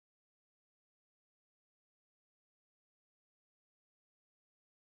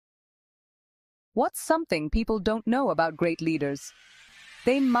What's something people don't know about great leaders?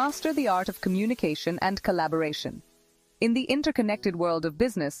 They master the art of communication and collaboration. In the interconnected world of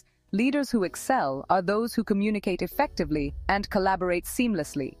business, leaders who excel are those who communicate effectively and collaborate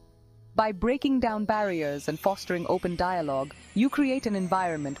seamlessly. By breaking down barriers and fostering open dialogue, you create an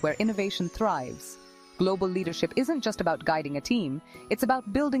environment where innovation thrives. Global leadership isn't just about guiding a team, it's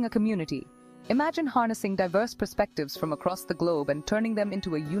about building a community. Imagine harnessing diverse perspectives from across the globe and turning them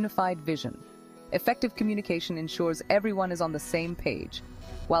into a unified vision. Effective communication ensures everyone is on the same page,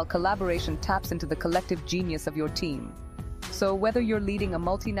 while collaboration taps into the collective genius of your team. So whether you're leading a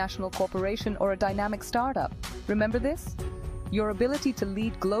multinational corporation or a dynamic startup, remember this? Your ability to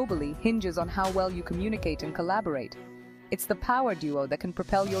lead globally hinges on how well you communicate and collaborate. It's the power duo that can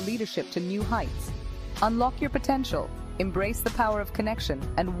propel your leadership to new heights. Unlock your potential, embrace the power of connection,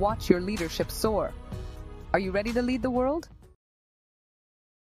 and watch your leadership soar. Are you ready to lead the world?